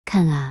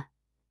看啊，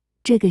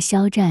这个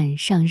肖战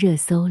上热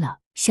搜了。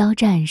肖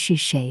战是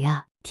谁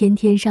啊？天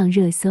天上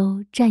热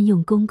搜，占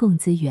用公共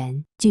资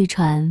源。据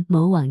传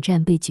某网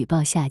站被举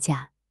报下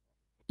架，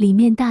里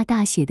面大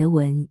大写的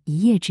文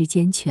一夜之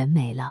间全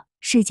没了。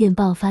事件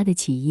爆发的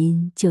起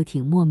因就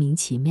挺莫名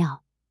其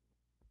妙，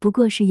不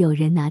过是有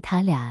人拿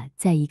他俩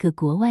在一个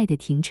国外的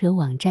停车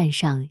网站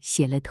上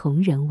写了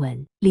同人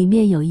文，里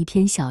面有一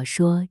篇小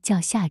说叫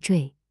《下坠》，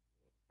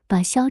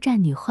把肖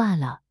战女化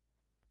了，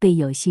被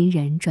有心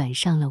人转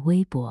上了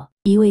微博。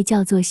一位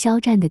叫做肖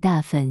战的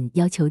大粉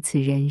要求此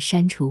人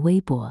删除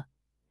微博，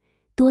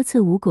多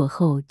次无果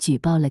后举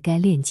报了该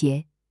链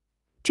接，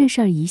这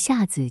事儿一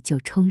下子就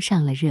冲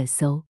上了热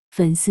搜，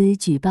粉丝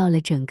举报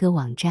了整个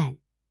网站。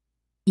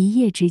一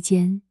夜之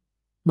间，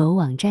某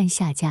网站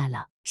下架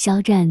了。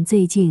肖战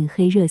最近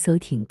黑热搜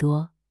挺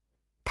多，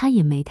他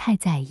也没太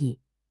在意。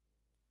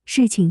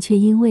事情却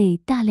因为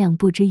大量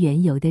不知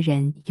缘由的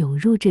人涌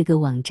入这个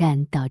网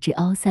站，导致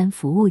凹三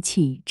服务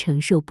器承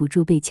受不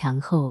住被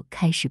强后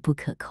开始不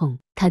可控。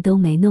他都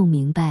没弄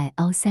明白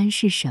凹三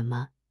是什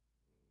么，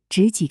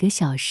只几个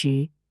小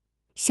时，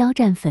肖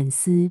战粉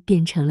丝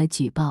变成了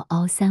举报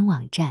凹三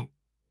网站，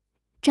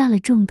炸了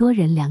众多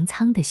人粮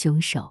仓的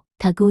凶手。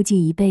他估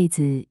计一辈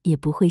子也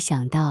不会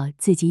想到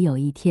自己有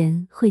一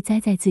天会栽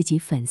在自己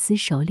粉丝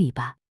手里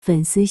吧。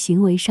粉丝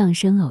行为上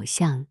升偶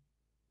像，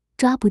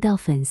抓不到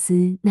粉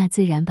丝，那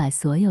自然把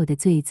所有的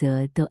罪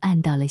责都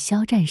按到了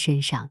肖战身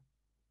上。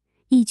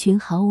一群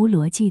毫无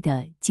逻辑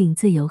的净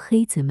自由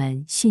黑子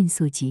们迅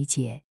速集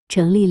结，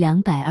成立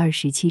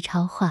227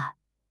超话，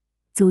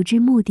组织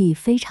目的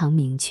非常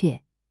明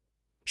确，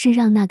是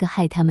让那个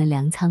害他们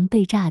粮仓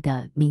被炸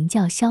的名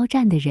叫肖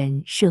战的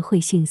人社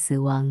会性死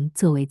亡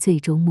作为最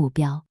终目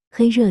标。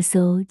黑热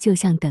搜就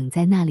像等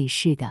在那里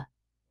似的，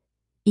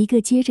一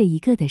个接着一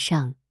个的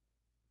上。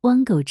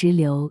汪狗之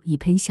流以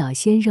喷小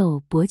鲜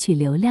肉博取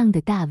流量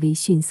的大 V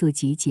迅速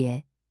集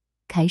结，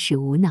开始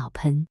无脑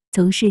喷。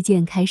从事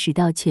件开始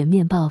到全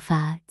面爆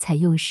发，才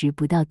用时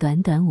不到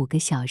短短5个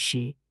小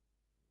时。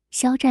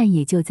肖战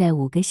也就在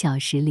5个小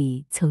时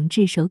里，从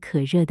炙手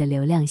可热的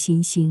流量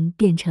新星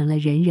变成了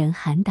人人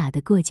喊打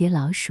的过街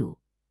老鼠。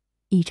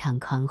一场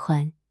狂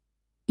欢，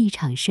一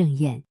场盛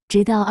宴。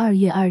直到2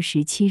月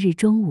27日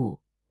中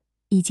午，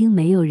已经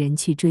没有人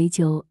去追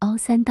究凹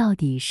三到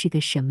底是个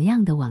什么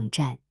样的网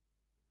站，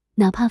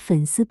哪怕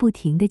粉丝不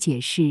停地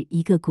解释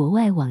一个国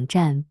外网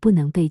站不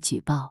能被举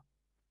报，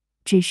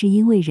只是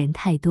因为人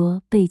太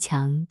多，被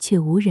强却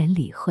无人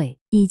理会。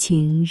疫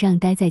情让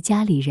待在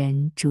家里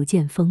人逐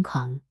渐疯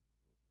狂。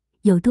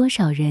有多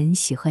少人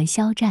喜欢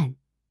肖战，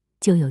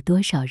就有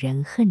多少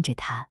人恨着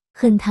他。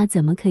恨他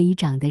怎么可以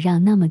长得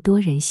让那么多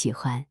人喜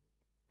欢，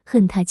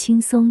恨他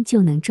轻松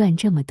就能赚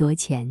这么多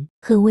钱，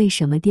恨为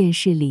什么电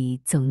视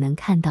里总能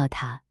看到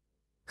他，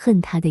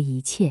恨他的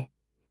一切，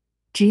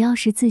只要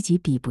是自己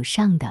比不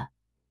上的，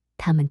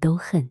他们都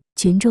恨。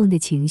群众的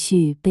情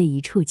绪被一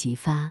触即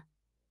发，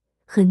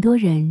很多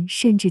人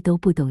甚至都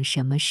不懂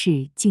什么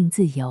是净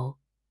自由，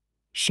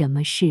什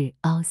么是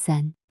凹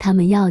三，他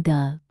们要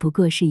的不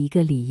过是一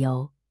个理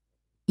由，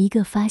一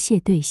个发泄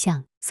对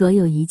象。所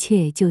有一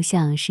切就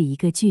像是一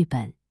个剧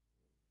本，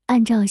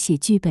按照写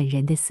剧本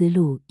人的思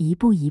路一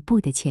步一步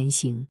的前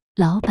行。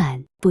老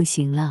板，不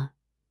行了，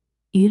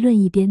舆论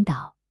一边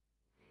倒，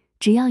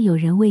只要有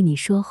人为你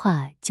说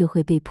话，就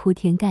会被铺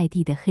天盖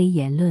地的黑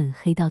言论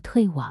黑到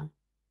退网。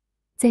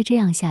再这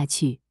样下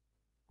去，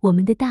我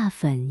们的大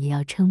粉也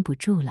要撑不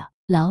住了。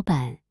老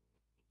板，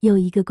又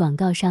一个广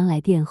告商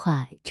来电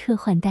话撤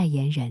换代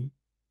言人，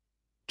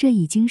这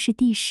已经是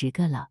第10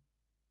个了。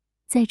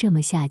再这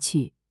么下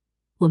去，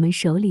我们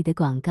手里的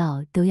广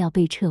告都要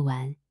被撤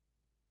完，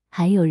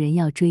还有人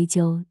要追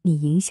究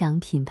你影响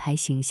品牌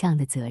形象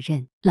的责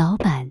任。老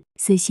板，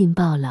私信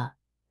爆了，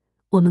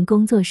我们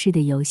工作室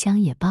的邮箱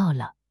也爆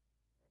了，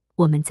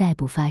我们再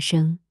不发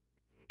声，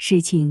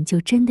事情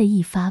就真的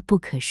一发不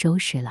可收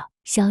拾了。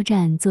肖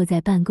战坐在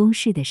办公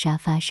室的沙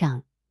发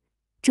上，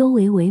周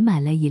围围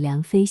满了以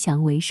梁飞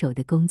翔为首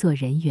的工作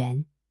人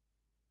员，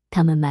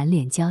他们满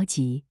脸焦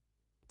急，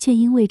却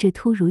因为这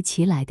突如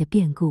其来的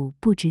变故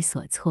不知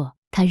所措。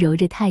他揉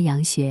着太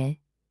阳穴，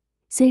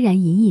虽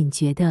然隐隐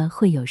觉得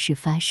会有事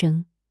发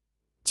生，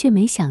却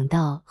没想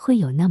到会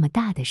有那么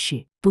大的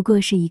事。不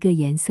过是一个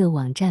颜色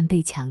网站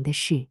被抢的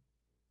事，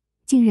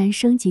竟然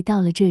升级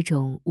到了这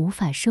种无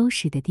法收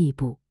拾的地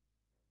步。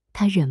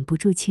他忍不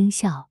住轻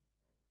笑，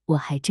我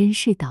还真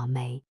是倒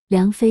霉。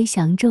梁飞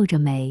翔皱着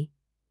眉，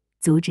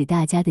阻止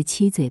大家的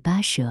七嘴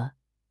八舌，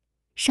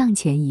上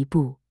前一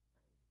步，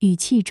语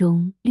气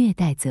中略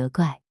带责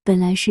怪。本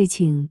来事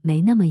情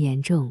没那么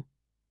严重，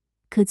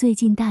可最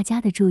近大家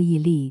的注意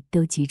力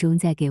都集中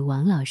在给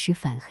王老师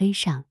反黑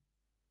上，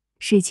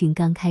事情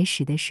刚开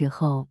始的时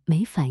候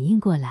没反应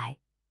过来，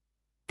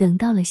等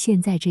到了现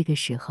在这个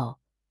时候，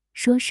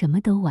说什么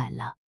都晚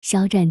了。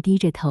肖战低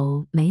着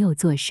头没有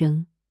作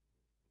声，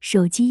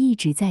手机一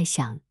直在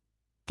响，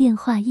电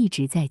话一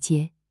直在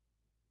接，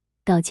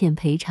道歉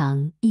赔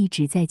偿一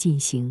直在进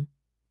行，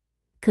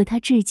可他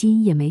至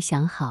今也没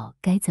想好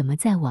该怎么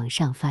在网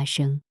上发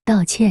声。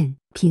道歉？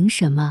凭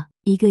什么？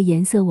一个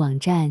颜色网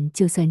站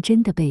就算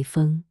真的被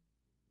封，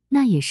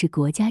那也是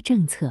国家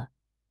政策。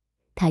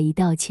他一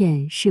道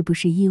歉，是不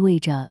是意味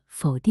着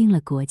否定了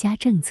国家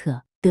政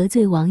策？得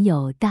罪网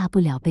友大不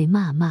了被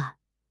骂，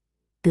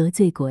得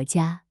罪国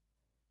家，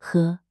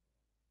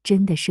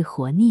真的是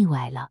活腻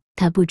歪了。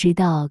他不知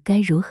道该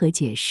如何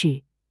解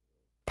释，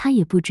他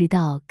也不知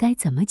道该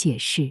怎么解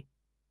释。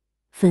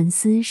粉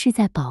丝是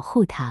在保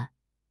护他，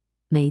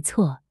没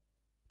错，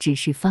只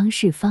是方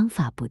式方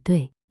法不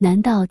对。难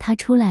道他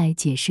出来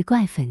解释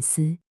怪粉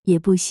丝也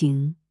不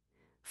行？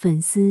粉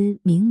丝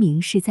明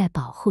明是在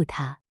保护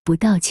他，不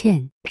道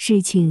歉，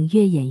事情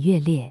越演越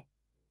烈。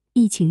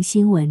疫情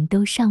新闻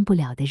都上不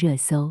了的热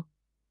搜，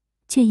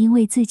却因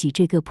为自己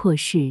这个破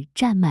事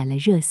占满了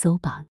热搜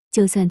榜。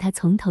就算他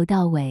从头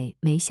到尾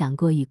没想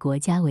过与国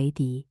家为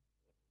敌，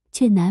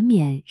却难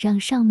免让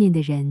上面的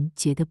人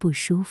觉得不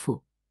舒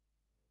服。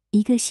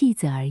一个戏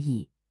子而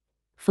已，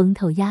风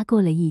头压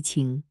过了疫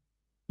情，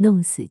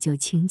弄死就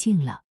清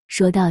静了。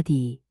说到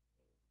底，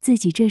自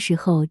己这时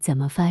候怎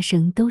么发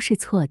声都是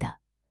错的，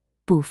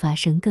不发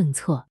声更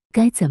错。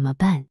该怎么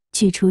办？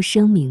去出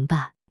声明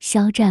吧。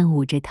肖战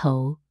捂着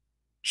头，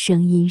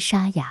声音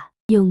沙哑，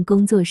用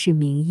工作室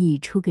名义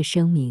出个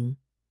声明，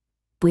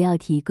不要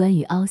提关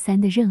于凹三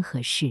的任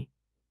何事，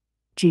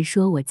只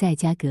说我在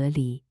家隔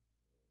离，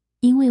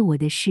因为我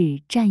的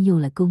事占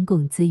用了公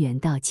共资源，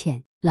道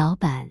歉。老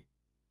板，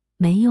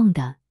没用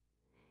的，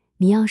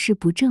你要是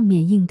不正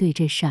面应对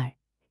这事儿，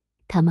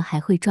他们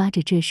还会抓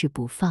着这事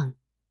不放。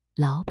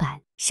老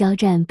板，肖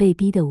战被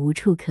逼得无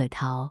处可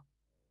逃，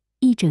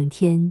一整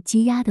天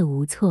积压的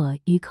无措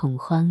与恐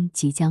慌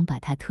即将把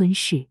他吞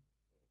噬。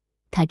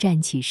他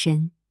站起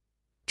身，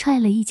踹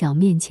了一脚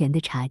面前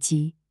的茶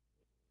几，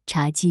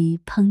茶几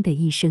砰的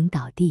一声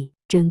倒地，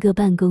整个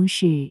办公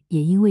室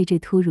也因为这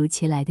突如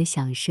其来的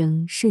响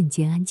声瞬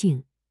间安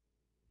静。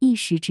一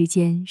时之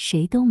间，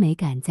谁都没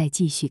敢再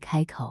继续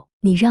开口。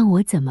你让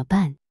我怎么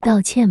办？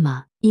道歉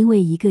吗？因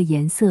为一个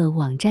颜色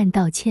网站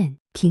道歉？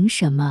凭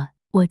什么？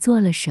我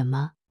做了什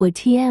么？我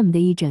TM 的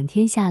一整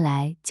天下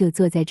来，就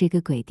坐在这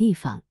个鬼地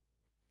方，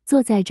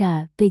坐在这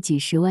儿被几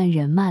十万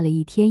人骂了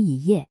一天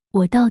一夜，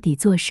我到底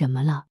做什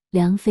么了？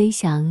梁飞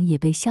翔也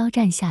被肖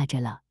战吓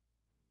着了，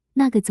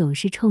那个总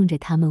是冲着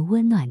他们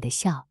温暖的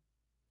笑，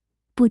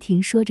不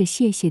停说着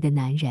谢谢的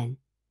男人，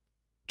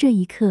这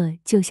一刻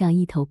就像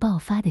一头爆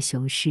发的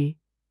雄狮，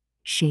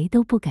谁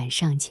都不敢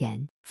上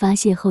前。发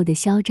泄后的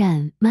肖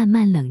战慢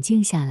慢冷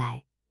静下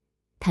来，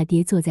他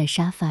跌坐在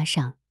沙发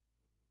上，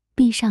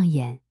闭上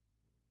眼，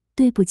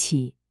对不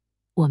起，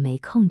我没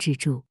控制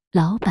住。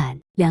老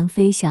板，梁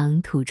飞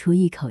翔吐出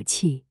一口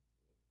气，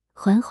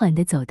缓缓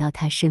地走到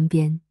他身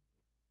边，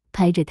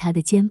拍着他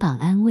的肩膀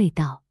安慰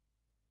道：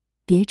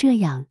别这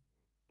样，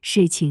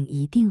事情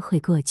一定会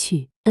过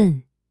去。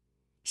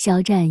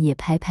肖战也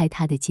拍拍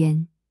他的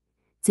肩，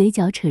嘴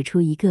角扯出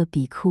一个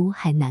比哭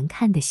还难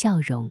看的笑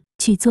容。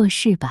去做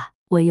事吧，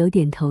我有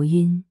点头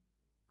晕，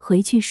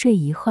回去睡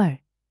一会儿，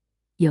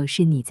有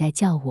事你再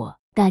叫我。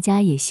大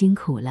家也辛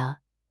苦了，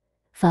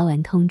发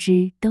完通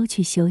知都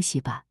去休息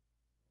吧。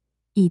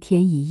一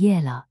天一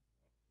夜了，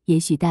也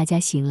许大家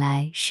醒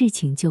来事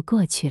情就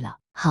过去了。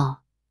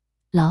好，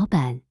老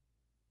板，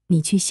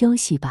你去休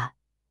息吧，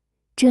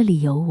这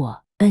里有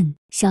我。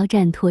肖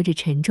战拖着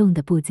沉重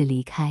的步子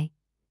离开。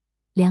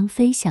梁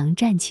飞翔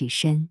站起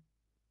身，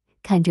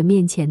看着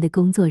面前的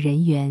工作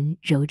人员，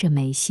揉着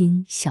眉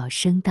心，小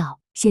声道：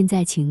现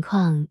在情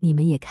况你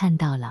们也看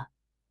到了，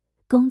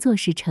工作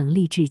室成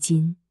立至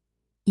今，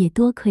也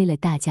多亏了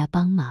大家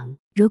帮忙。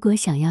如果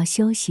想要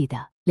休息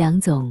的，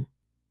梁总，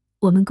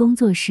我们工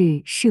作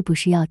室是不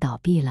是要倒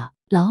闭了？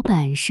老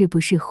板是不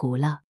是糊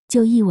了？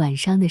就一晚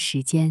上的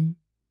时间，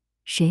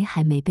谁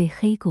还没被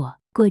黑过？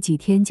过几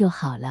天就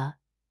好了。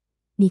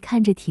你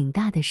看着挺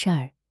大的事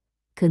儿，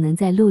可能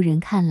在路人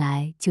看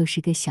来就是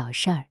个小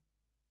事儿。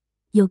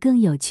有更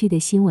有趣的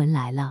新闻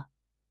来了，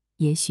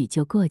也许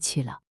就过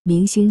去了。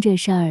明星这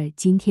事儿，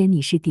今天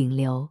你是顶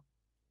流，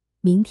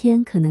明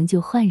天可能就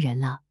换人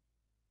了，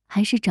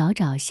还是找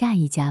下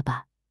一家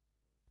吧。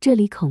这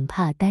里恐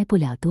怕待不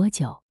了多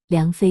久。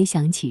梁飞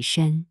翔起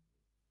身，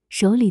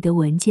手里的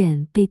文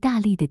件被大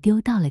力地丢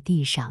到了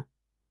地上。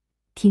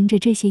听着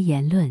这些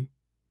言论，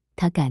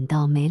他感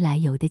到没来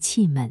由的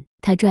气闷。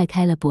他拽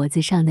开了脖子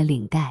上的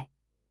领带，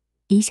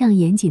一向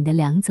严谨的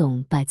梁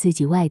总把自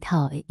己外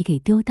套也给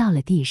丢到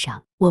了地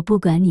上。我不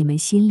管你们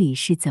心里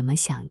是怎么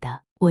想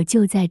的，我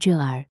就在这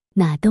儿，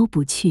哪都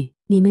不去。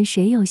你们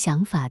谁有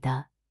想法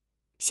的，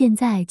现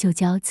在就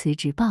交辞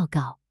职报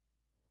告，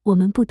我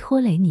们不拖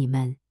累你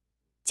们。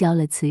交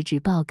了辞职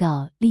报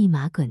告，立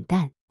马滚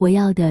蛋。我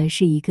要的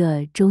是一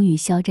个忠于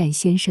肖战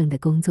先生的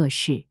工作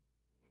室，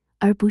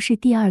而不是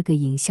第二个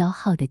营销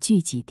号的聚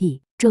集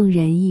地。众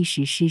人一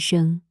时失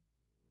声，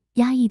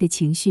压抑的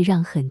情绪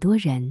让很多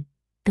人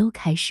都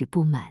开始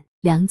不满。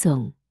梁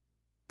总，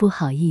不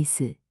好意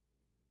思，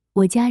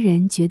我家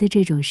人觉得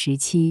这种时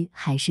期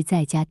还是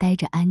在家待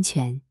着安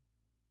全，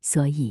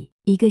所以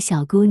一个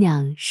小姑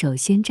娘首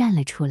先站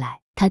了出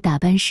来。她打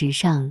扮时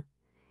尚，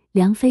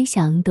梁飞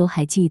翔都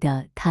还记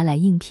得她来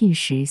应聘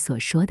时所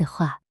说的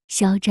话。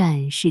肖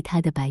战是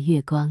他的白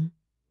月光，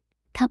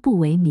他不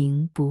为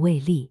名不为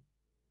利，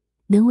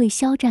能为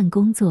肖战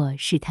工作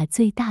是他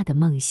最大的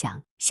梦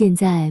想。现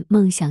在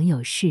梦想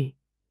有事，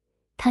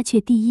他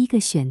却第一个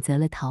选择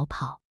了逃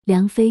跑。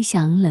梁飞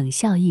翔冷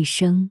笑一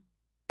声，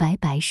摆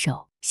摆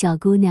手。小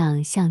姑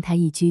娘向他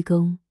一鞠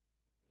躬，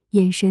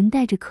眼神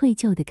带着愧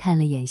疚地看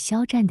了眼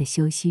肖战的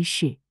休息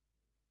室，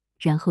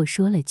然后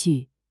说了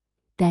句：“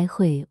待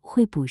会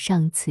会补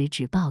上辞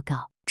职报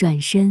告。”转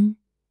身，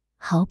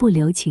毫不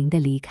留情地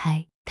离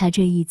开。他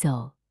这一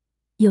走，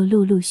又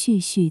陆陆续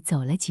续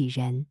走了几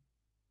人，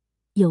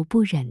有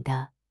不忍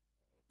的，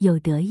有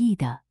得意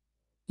的，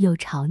有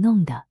嘲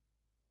弄的，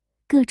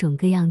各种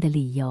各样的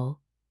理由，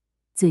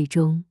最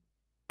终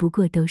不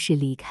过都是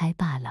离开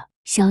罢了。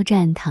肖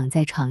战躺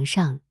在床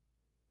上，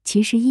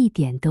其实一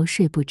点都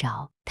睡不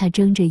着，他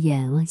睁着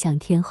眼望向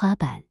天花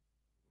板，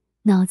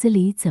脑子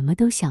里怎么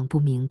都想不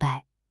明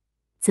白，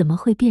怎么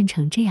会变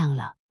成这样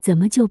了？怎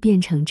么就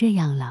变成这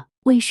样了？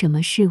为什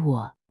么是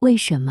我？为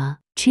什么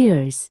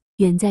 ？Cheers！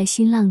 远在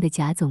新浪的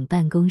贾总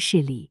办公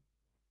室里，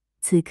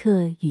此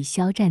刻与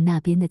肖战那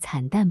边的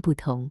惨淡不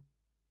同，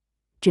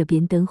这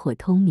边灯火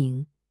通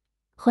明，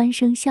欢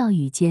声笑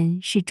语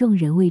间是众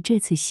人为这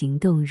次行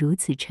动如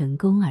此成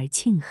功而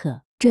庆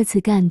贺。这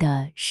次干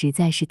的实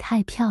在是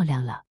太漂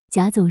亮了。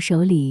贾总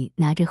手里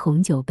拿着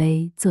红酒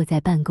杯，坐在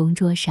办公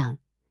桌上，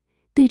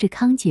对着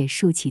康姐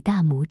竖起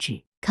大拇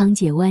指。康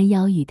姐弯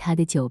腰与他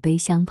的酒杯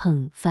相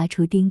碰，发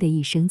出叮的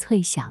一声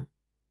脆响。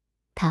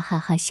他哈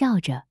哈笑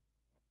着，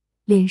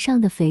脸上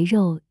的肥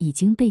肉已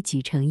经被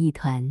挤成一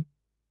团，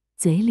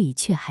嘴里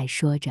却还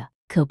说着：“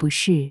可不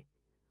是，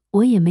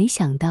我也没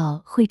想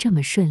到会这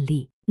么顺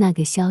利。”那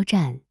个肖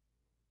战，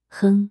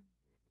哼，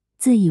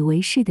自以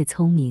为是的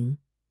聪明，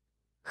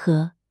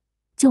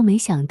就没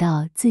想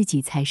到自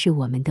己才是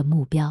我们的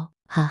目标，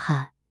哈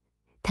哈。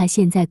他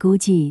现在估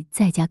计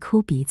在家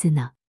哭鼻子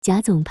呢。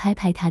贾总拍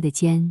拍他的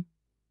肩，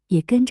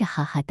也跟着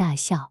哈哈大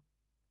笑。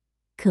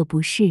可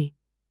不是，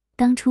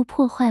当初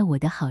破坏我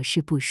的好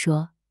事不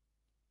说，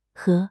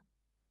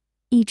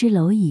一只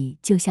蝼蚁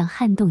就像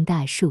撼动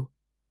大树，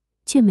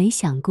却没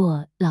想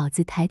过老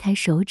子抬抬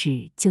手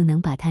指就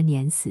能把它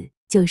碾死。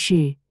就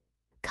是，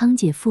康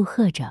姐附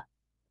和着，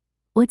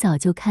我早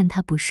就看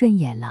他不顺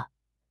眼了，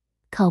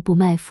靠不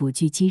卖辅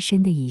具跻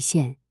身的一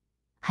线，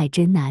还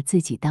真拿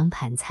自己当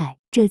盘菜。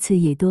这次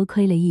也多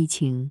亏了疫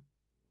情，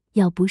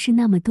要不是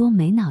那么多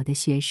没脑的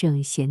学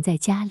生闲在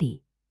家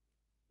里，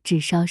只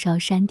烧烧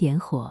山点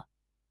火，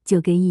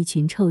就跟一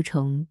群臭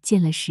虫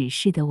见了屎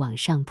似的往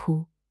上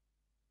扑。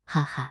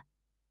哈哈，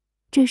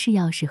这事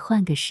要是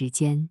换个时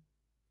间，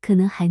可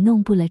能还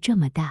弄不了这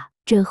么大。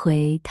这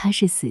回他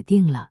是死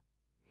定了，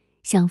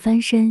想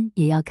翻身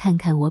也要看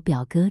看我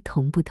表哥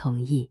同不同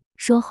意。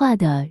说话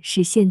的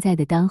是现在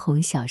的当红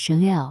小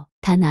生 L，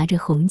 他拿着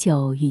红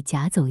酒与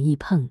贾总一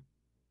碰，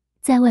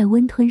在外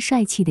温吞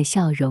帅气的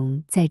笑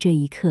容在这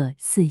一刻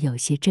似有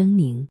些狰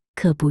狞。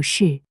可不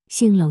是，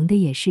姓龙的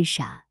也是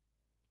傻，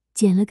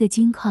捡了个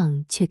金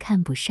矿却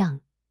看不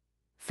上，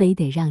非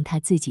得让他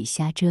自己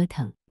瞎折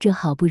腾。这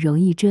好不容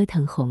易折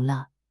腾红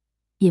了，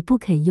也不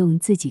肯用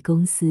自己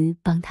公司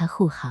帮他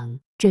护航。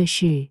这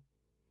事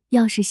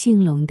要是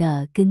姓龙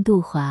的跟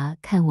杜华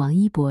看王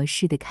一博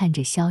似的看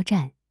着肖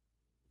战，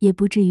也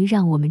不至于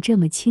让我们这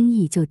么轻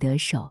易就得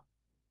手，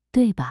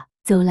对吧？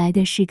走来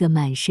的是个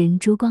满身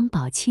珠光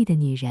宝气的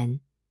女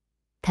人，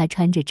她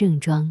穿着正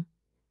装，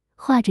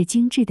画着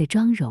精致的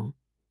妆容，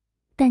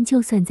但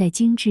就算再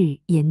精致，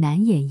也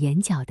难掩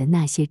眼角的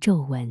那些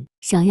皱纹。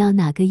想要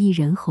哪个艺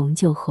人红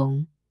就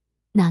红，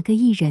哪个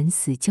艺人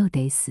死就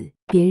得死，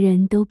别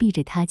人都逼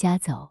着他家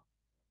走，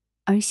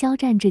而肖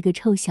战这个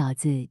臭小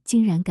子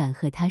竟然敢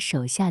和他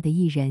手下的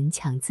艺人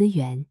抢资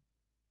源，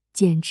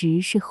简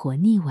直是活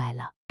腻歪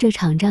了。这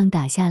场仗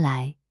打下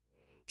来，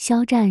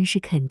肖战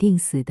是肯定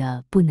死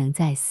的不能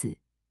再死，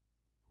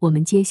我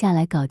们接下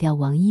来搞掉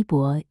王一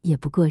博也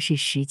不过是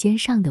时间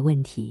上的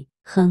问题。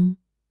哼，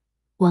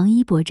王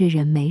一博这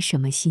人没什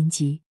么心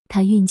机，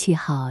他运气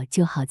好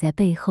就好在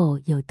背后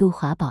有杜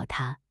华保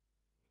他，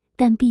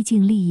但毕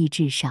竟利益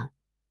至上，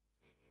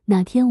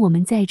哪天我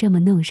们再这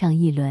么弄上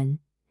一轮，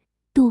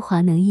杜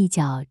华能一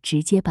脚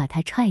直接把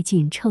他踹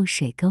进臭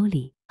水沟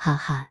里。哈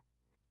哈，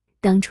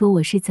当初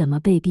我是怎么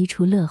被逼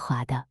出乐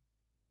华的，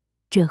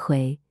这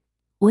回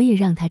我也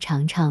让他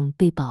尝尝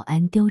被保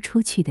安丢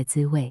出去的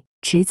滋味，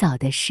迟早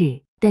的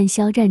事。但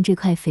肖战这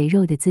块肥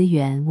肉的资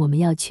源，我们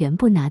要全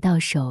部拿到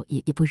手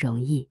也不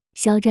容易。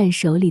肖战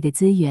手里的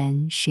资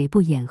源谁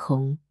不眼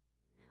红？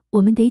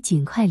我们得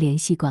尽快联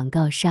系广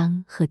告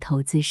商和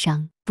投资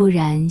商，不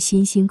然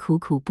辛辛苦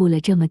苦布了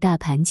这么大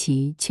盘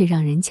棋，却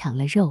让人抢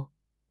了肉，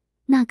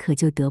那可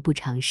就得不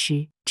偿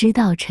失。知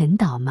道陈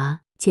导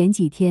吗？前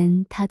几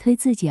天他推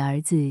自己儿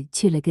子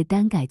去了个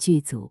单改剧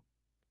组，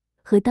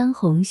和当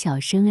红小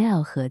生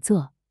L 合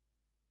作，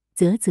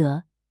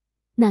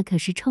那可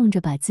是冲着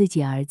把自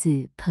己儿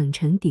子捧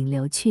成顶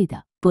流去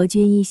的。博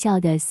君一笑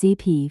的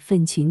CP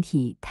粉群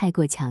体太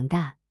过强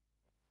大，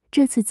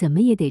这次怎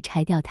么也得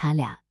拆掉他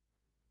俩，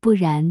不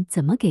然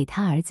怎么给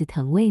他儿子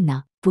腾位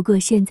呢？不过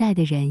现在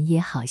的人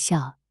也好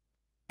笑，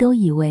都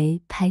以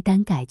为拍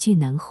单改剧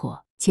能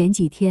火。前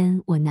几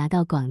天我拿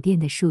到广电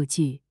的数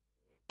据，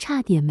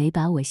差点没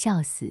把我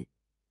笑死。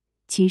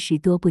70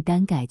多部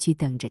单改剧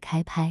等着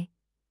开拍，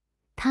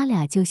他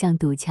俩就像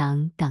堵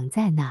墙挡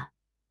在那，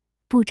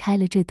不拆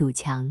了这堵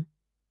墙，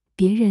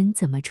别人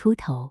怎么出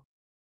头？